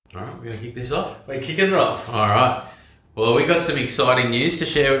All right, we're going to kick this off. We're kicking it off. All right. Well, we've got some exciting news to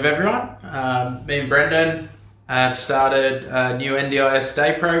share with everyone. Me and Brendan have started a new NDIS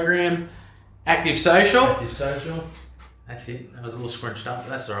Day Program, Active Social. Active Social. That's it. That was a little scrunched up, but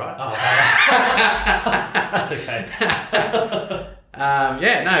that's all right. Oh, that's okay.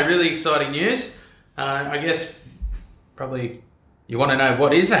 Really exciting news. I guess probably you want to know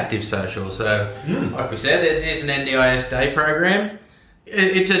what is Active Social. So, like we said, it is an NDIS Day Program.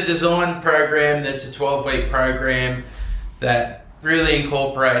 It's a design program that's a 12-week program that really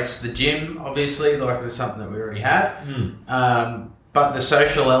incorporates the gym, obviously, like it's something that we already have, but the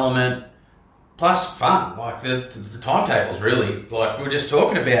social element plus fun, like the timetables really, like we were just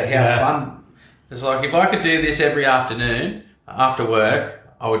talking about how fun, it's like if I could do this every afternoon after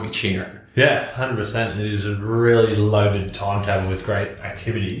work, I would be cheering. Yeah, 100%. It is a really loaded timetable with great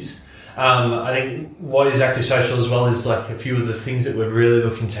activities. I think what is Active Social as well is like a few of the things that we're really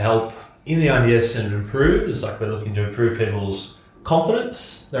looking to help in the NDIS and improve is like we're looking to improve people's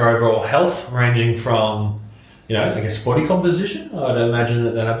confidence, their overall health, ranging from, body composition. I'd imagine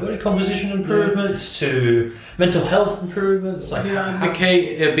that they have body composition improvements to mental health improvements. A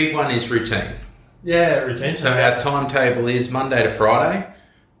big one is routine. Yeah, routine. So our timetable is Monday to Friday,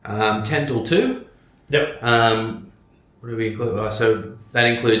 10 till 2. Yep. What do we include? So that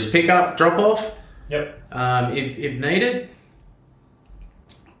includes pick-up, drop-off. Yep. If needed.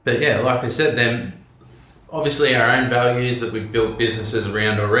 But yeah, like I said, then obviously our own values that we've built businesses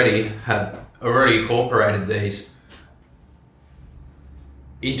around already have already incorporated these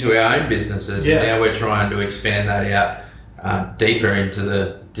into our own businesses. Yeah. And now we're trying to expand that out deeper into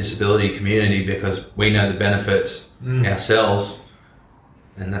the disability community because we know the benefits ourselves,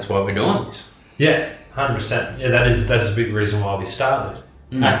 and that's why we're doing this. Yeah, 100%. Yeah, that is a big reason why we started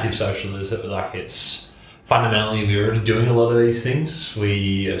Active Social. Is that it's fundamentally we're already doing a lot of these things.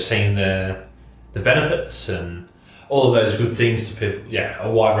 We have seen the benefits and all of those good things to people. Yeah, a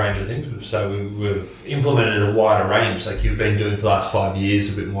wide range of things. So we've implemented a wider range, like you've been doing for the last 5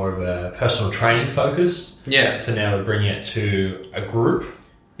 years, a bit more of a personal training focus. Yeah. So now we're bringing it to a group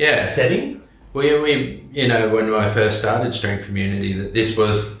setting. We when I first started Strength Community, that this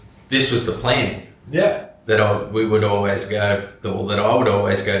was the plan. Yeah. That we would always go, or that I would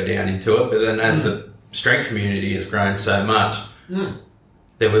always go down into it. But then as the Strength Community has grown so much,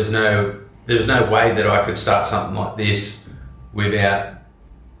 there was no way that I could start something like this without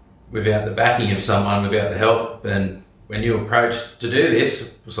the backing of someone, without the help. And when you approached to do this,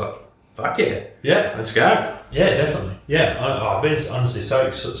 it was like, fuck yeah. Yeah. Let's go. Yeah, definitely. Yeah. I've been honestly so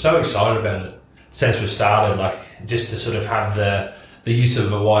excited about it since we've started, like just to sort of have the use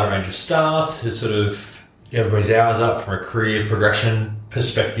of a wider range of staff to sort of get everybody's hours up from a career progression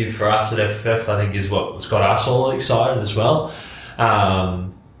perspective for us at FFF, I think is what's got us all excited as well.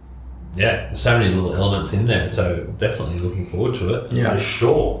 There's so many little elements in there, so definitely looking forward to it. Yeah. For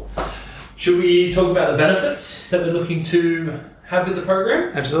sure. Should we talk about the benefits that we're looking to have with the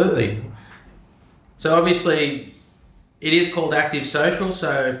program? Absolutely. So obviously it is called Active Social,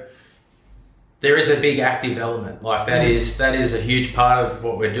 so there is a big active element. Like that is a huge part of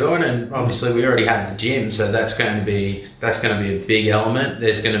what we're doing, and obviously we already have the gym, so that's going to be a big element.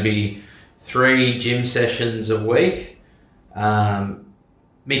 There's going to be 3 gym sessions a week,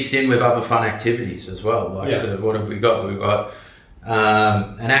 mixed in with other fun activities as well. So what have we got? We've got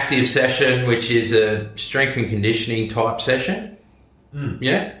an active session, which is a strength and conditioning type session.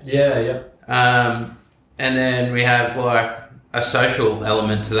 Yeah. And then we have like a social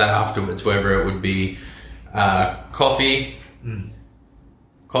element to that afterwards, whether it would be coffee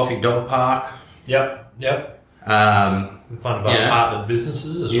dog park. Yep. Fun about partnered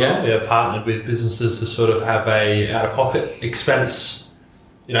businesses as well. Yeah, partnered with businesses to sort of have a out-of-pocket expense,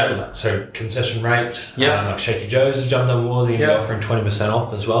 so concession rate. Like Shaky Joe's has jumped on board, they're offering 20%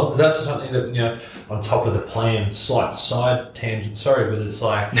 off as well. Because that's something that, on top of the plan, slight side tangent, sorry, but it's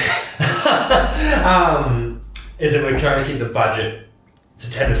like, is that we're trying to keep the budget to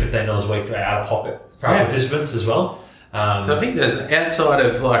 $10 to $15 a week out-of-pocket for our participants as well. So I think there's outside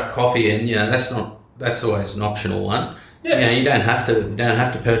of like coffee, and that's always an optional one. Yeah, you don't have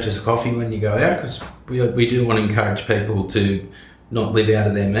to purchase a coffee when you go out, because we do want to encourage people to not live out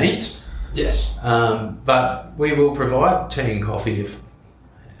of their means. Yes. But we will provide tea and coffee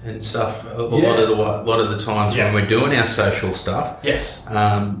and stuff a lot of the times when we're doing our social stuff. Yes.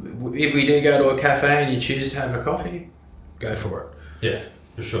 If we do go to a cafe and you choose to have a coffee, go for it. Yeah,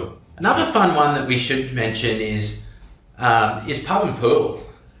 for sure. Another fun one that we should mention is pub and pool.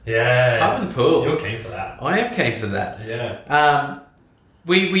 Yeah. Pub and pool. You're keen for that. I am keen for that. Yeah.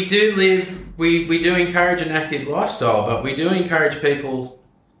 We do encourage an active lifestyle, but we do encourage people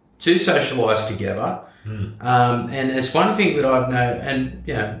to socialise together. And it's one thing that I've known, and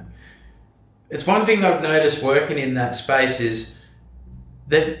it's one thing that I've noticed working in that space is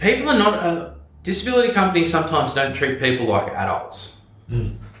that people are not disability companies sometimes don't treat people like adults.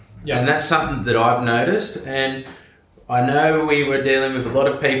 Yeah, and that's something that I've noticed. And I know we were dealing with a lot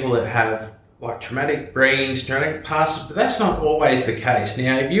of people that have like traumatic bringings, traumatic pasts, but that's not always the case.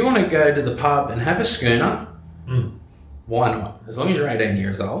 Now, if you want to go to the pub and have a schooner, why not? As long as you're 18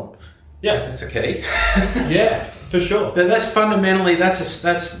 years old. Yeah, that's a key. Yeah, for sure. But that's fundamentally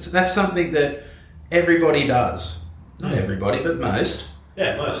that's something that everybody does. Not everybody, but most.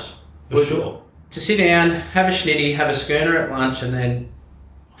 Yeah, most. For sure. To sit down, have a schnitty, have a schooner at lunch, and then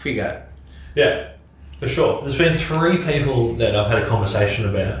off you go. Yeah, for sure. There's been 3 people that I've had a conversation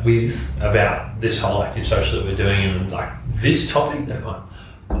about this whole active social that we're doing, and like this topic. They've gone,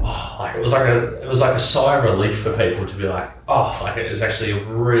 it was like a sigh of relief for people to be like, it is actually a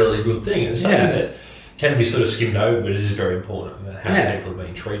really good thing. And it's something that can be sort of skimmed over, but it is very important about how people are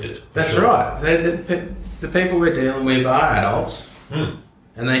being treated. That's right. The people we're dealing with are adults, and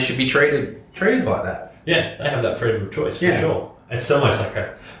they should be treated like that. Yeah, they have that freedom of choice, for sure. It's almost like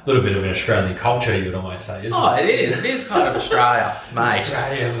a little bit of an Australian culture, you would almost say, isn't it? It is. It is kind of Australia, mate.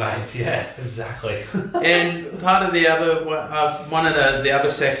 Australia, mate. Yeah, exactly. And part of the other, one of the other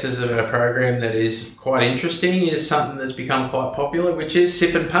sectors of our program that is quite interesting is something that's become quite popular, which is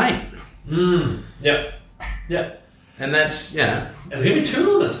sip and paint. Yep. And that's, There's going to be 2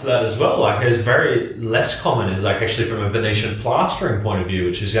 elements to that as well. Like, it's very less common is like actually from a Venetian plastering point of view,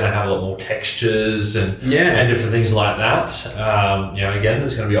 which is going to have a lot more textures and different things like that. Again,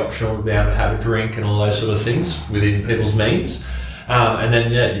 there's going to be optional to be able to have a drink and all those sort of things within people's means. And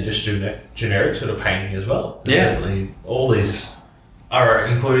then, you just do generic sort of painting as well. Definitely all these are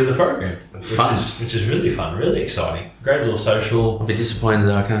included in the program, which is really fun, really exciting. Great little social. I'll be disappointed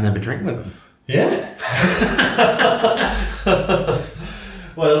that I can't have a drink with them. Yeah.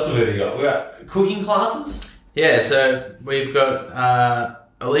 What else have we got? We've got cooking classes. Yeah, so we've got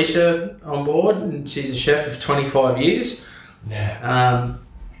Alicia on board, and she's a chef of 25 years. Yeah.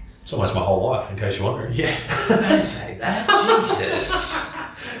 It's almost my whole life, in case you're wondering. Yeah. Don't say that. Jesus.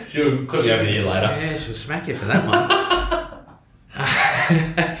 She'll put me over the ear later. Yeah, she'll smack you for that one.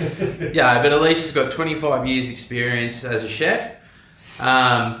 Yeah, but Alicia's got 25 years experience as a chef.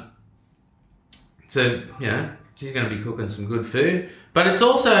 So, she's going to be cooking some good food. But it's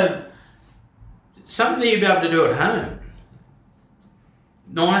also something you'll be able to do at home.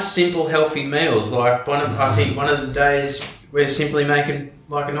 Nice, simple, healthy meals. Like, I think one of the days we're simply making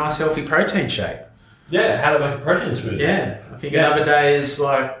like a nice, healthy protein shake. Yeah, how to make a protein smoothie. Yeah, I think another day is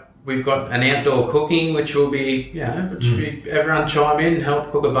like we've got an outdoor cooking, which will be, everyone chime in and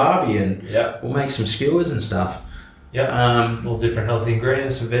help cook a barbie, and we'll make some skewers and stuff. Yeah, all different healthy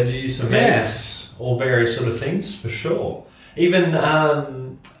ingredients, some veggies, some meats, all various sort of things, for sure. Even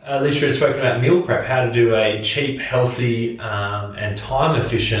Alicia had spoken about meal prep, how to do a cheap, healthy, and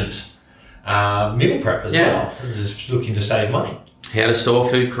time-efficient meal prep as well. Just looking to save money. How to store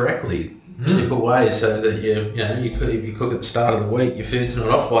food correctly. Simple ways so that if you cook at the start of the week, your food's not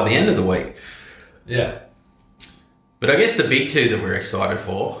off by the end of the week. Yeah. But I guess the big 2 that we're excited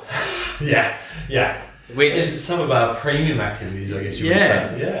for. Yeah. Which is some of our premium activities, I guess you would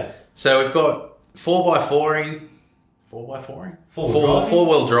say. Yeah. So we've got 4x4ing. 4x4ing?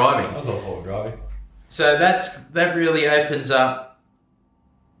 Four-wheel driving. I've got 4-wheel driving. So that really opens up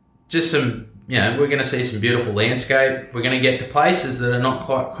just some, we're going to see some beautiful landscape. We're going to get to places that are not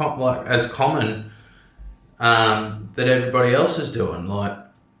quite as common that everybody else is doing. Like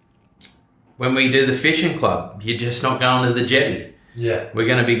when we do the fishing club, you're just not going to the jetty. Yeah. We're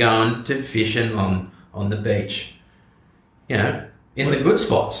going to be going to fishing on the beach, in the good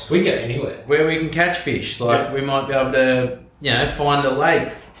spots. We get anywhere. Where we can catch fish. Like we might be able to, find a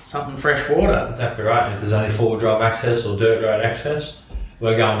lake, something fresh water. Exactly right. If there's only 4-wheel drive access or dirt road access,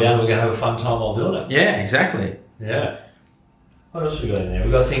 we're going down, we're going to have a fun time while doing it. Yeah, exactly. Yeah. What else have we got in there?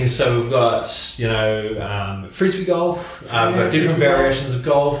 We've got things, so we've got, frisbee golf, we've got different variations of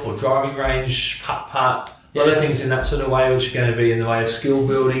golf or driving range, putt-putt, a lot of things in that sort of way, which are going to be in the way of skill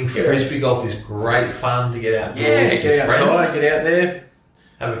building. Yeah. Frisbee golf is great fun to get outdoors. Yeah, get outside, get out there,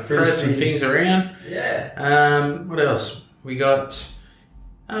 have a frisbee. Throw some things around. Yeah. What else? We got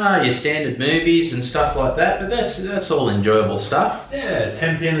your standard movies and stuff like that, but that's all enjoyable stuff. Yeah,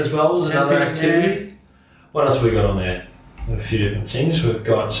 10-pin as well is another activity. Yeah. What else have we got on there? A few different things. We've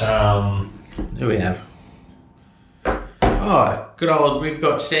got... Who do we have? Oh, good old... We've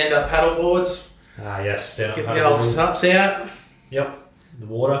got stand-up paddle boards. Yes, stand-up paddle boards. Get the old subs out. Yep. The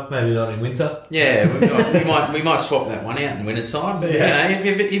water, maybe not in winter. Yeah, we might swap that one out in winter time. But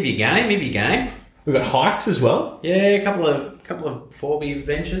if you game. We've got hikes as well. Yeah, a couple of 4B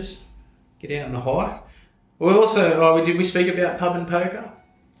adventures. Get out on the hike. We also did we speak about pub and poker?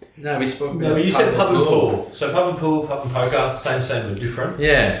 No, we spoke about. No, you said pub and pool. So pub and pool, pub and poker, same but different.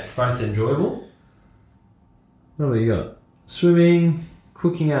 Yeah, both enjoyable. What have we got? Swimming,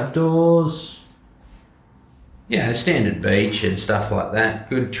 cooking outdoors. Yeah, standard beach and stuff like that.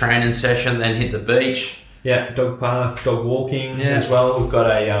 Good training session, then hit the beach. Yeah, dog park, dog walking as well. We've got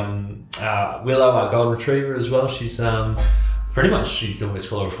a Willow, our golden retriever as well. She's pretty much, you can always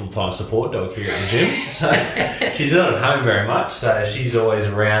call her a full-time support dog here at the gym. So she's not at home very much, so she's always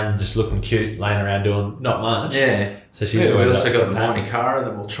around just looking cute, laying around doing not much. Yeah. So she's always we also got the Monte Cara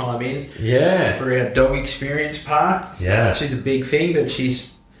that will chime in. Yeah. For our dog experience part. Yeah. She's a big thing, but she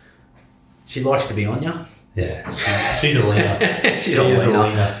likes to be on you. Yeah. She's a leaner. She's a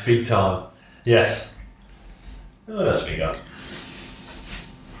leaner. Big time. Yes. What else have we got?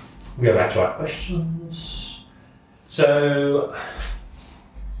 We go back to our questions. So,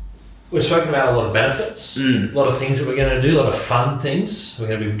 we've spoken about a lot of benefits, a lot of things that we're going to do, a lot of fun things. We're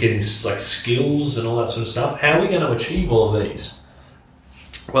going to be getting like skills and all that sort of stuff. How are we going to achieve all of these?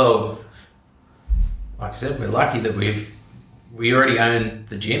 Well, like I said, we're lucky that we already own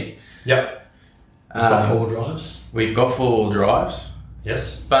the gym. Yep. We've got four-wheel drives. We've got four-wheel drives.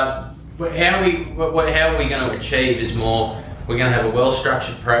 Yes. But how are we going to achieve is more, we're going to have a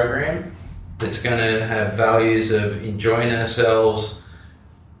well-structured program that's going to have values of enjoying ourselves,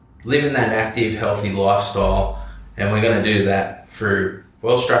 living that active, healthy lifestyle, and we're going to do that through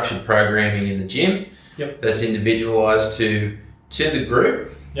well-structured programming in the gym. Yep. That's individualised to the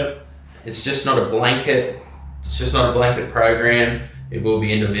group. Yep. It's just not a blanket. It's just not a blanket program. It will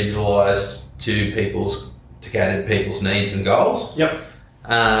be individualised to cater to people's needs and goals. Yep.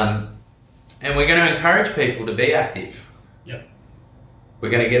 And we're going to encourage people to be active. Yep.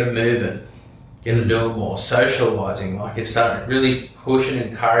 We're going to get them moving, get them doing more, socialising. Like it's starting to really push and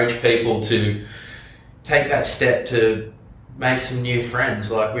encourage people to take that step to make some new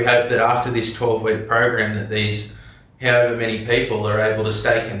friends. Like we hope that after this 12-week program that these however many people are able to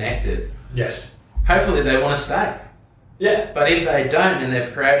stay connected. Yes. Hopefully they want to stay. Yeah. But if they don't and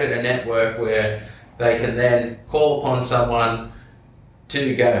they've created a network where they can then call upon someone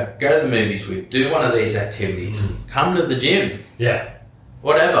to go to the movies with, do one of these activities, come to the gym. Yeah.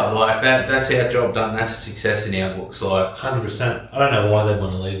 Whatever, like that's our job done. That's a success in our books. Like 100%. I don't know why they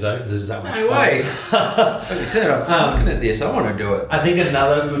want to leave though, because it's that much fun. No way. Like you said, I'm looking at this. I want to do it. I think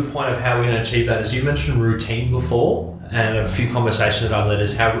another good point of how we're going to achieve that is you mentioned routine before, and a few conversations that I've led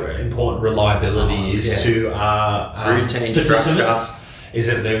is how important reliability is to our routine structure. Is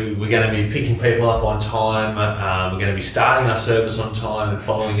that we're going to be picking people up on time, we're going to be starting our service on time and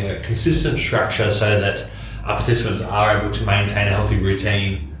following a consistent structure so that our participants are able to maintain a healthy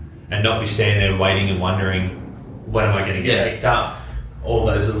routine and not be standing there waiting and wondering, when am I going to get picked up? All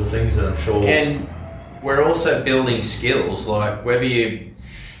those little things that I'm sure... And we're also building skills, like whether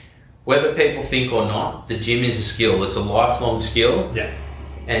people think or not, the gym is a skill. It's a lifelong skill. Yeah.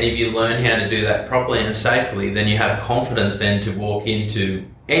 And if you learn how to do that properly and safely, then you have confidence then to walk into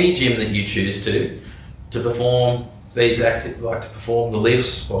any gym that you choose to perform these to perform the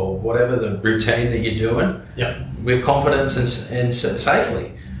lifts or whatever the routine that you're doing. Yeah. With confidence and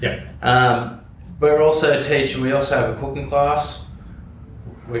safely. Yeah. We're also teaching. We also have a cooking class.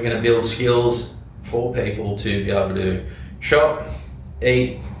 We're going to build skills for people to be able to shop,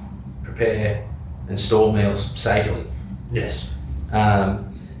 eat, prepare, and store meals safely. Yes.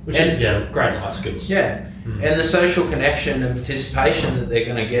 Which is great life skills. Yeah. And the social connection and participation that they're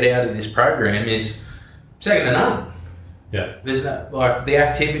going to get out of this program is second to none. Yeah. There's no, like, the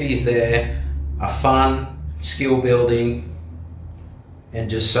activities there are fun, skill building, and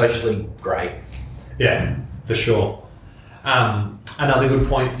just socially great. Yeah, for sure. Another good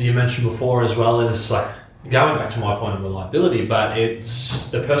point you mentioned before as well is, like, going back to my point of reliability, but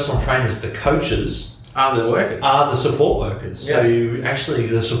it's the personal trainers, the coaches are the workers. Are the support workers. Yeah. So actually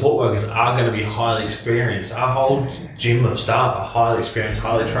the support workers are going to be highly experienced. Our whole gym of staff are highly experienced,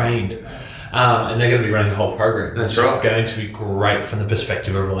 highly trained. And they're going to be running the whole program. That's right. It's going to be great from the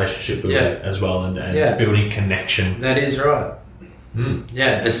perspective of relationship building as well and building connection. That is right.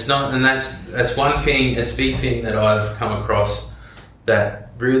 Yeah, it's not, and that's one thing, it's a big thing that I've come across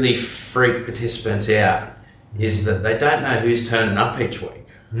that really freak participants out is that they don't know who's turning up each week.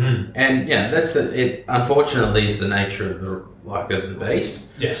 And that's it unfortunately is the nature of the beast.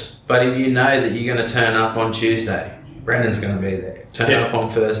 Yes. But if you know that you're going to turn up on Tuesday, Brendan's going to be there. Turn up on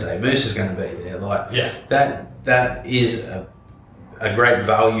Thursday, Moose is going to be there. That is a a great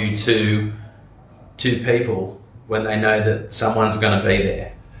value to people when they know that someone's going to be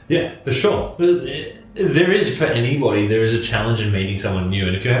there. Yeah, for sure. There is, for anybody, there is a challenge in meeting someone new,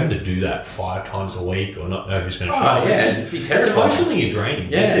 and if you're having to do that 5 times a week or not know who's going to show up, it'd be terrifying. It's emotionally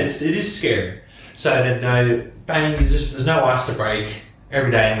draining. Yeah. It is scary. So to know, bang, there's no ice to break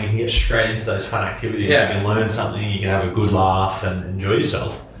every day, and we can get straight into those fun activities. Yeah. You can learn something, you can have a good laugh and enjoy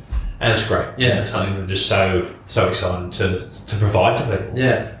yourself. And it's great. Yeah. It's something we're just so excited to provide to people.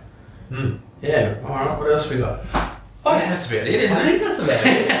 Yeah. Mm. Yeah. All right, what else we got? Oh, yeah, that's about it, isn't it? I think that's about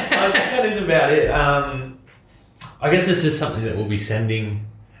it. I think that is about it. I guess this is something that we'll be sending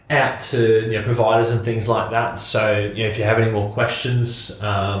out to providers and things like that. So if you have any more questions,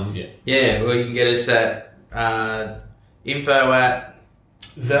 well, you can get us at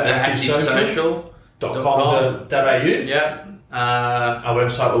info@theactivesocial.com.au. Yeah. Our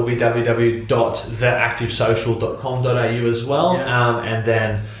website will be www.theactivesocial.com.au as well. Yeah. And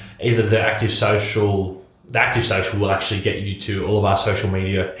then either the Active Social will actually get you to all of our social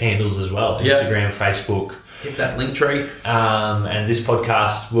media handles as well. Instagram, Facebook. Hit that link tree. And this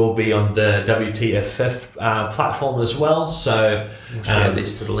podcast will be on the WTFF platform as well. So we'll share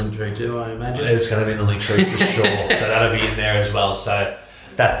this to the link tree too, I imagine. It's going to be in the link tree for sure. So that'll be in there as well. So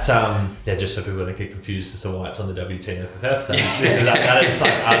that's just so people don't get confused as to why it's on the WTFF. That is like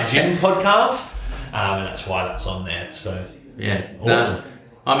our gym podcast, and that's why that's on there. So awesome.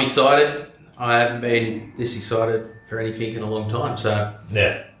 I'm excited. I haven't been this excited for anything in a long time. So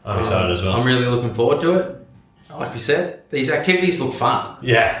yeah, I'm excited as well. I'm really looking forward to it. Like we said, these activities look fun.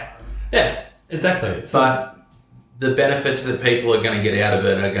 Yeah, exactly. But the benefits that people are going to get out of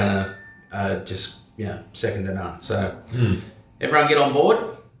it are going to just second to none. So everyone get on board.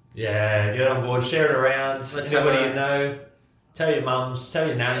 Yeah, get on board. Share it around. Let's everybody you know. Tell your mums. Tell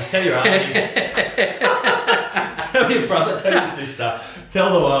your nans. Tell your aunties. Tell your brother. Tell your sister.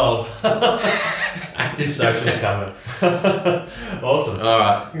 Tell the world. Active Social's coming. Awesome. All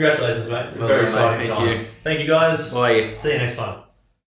right. Congratulations, mate. Well Very done, exciting mate. times. Thank you, guys. Bye. See you next time.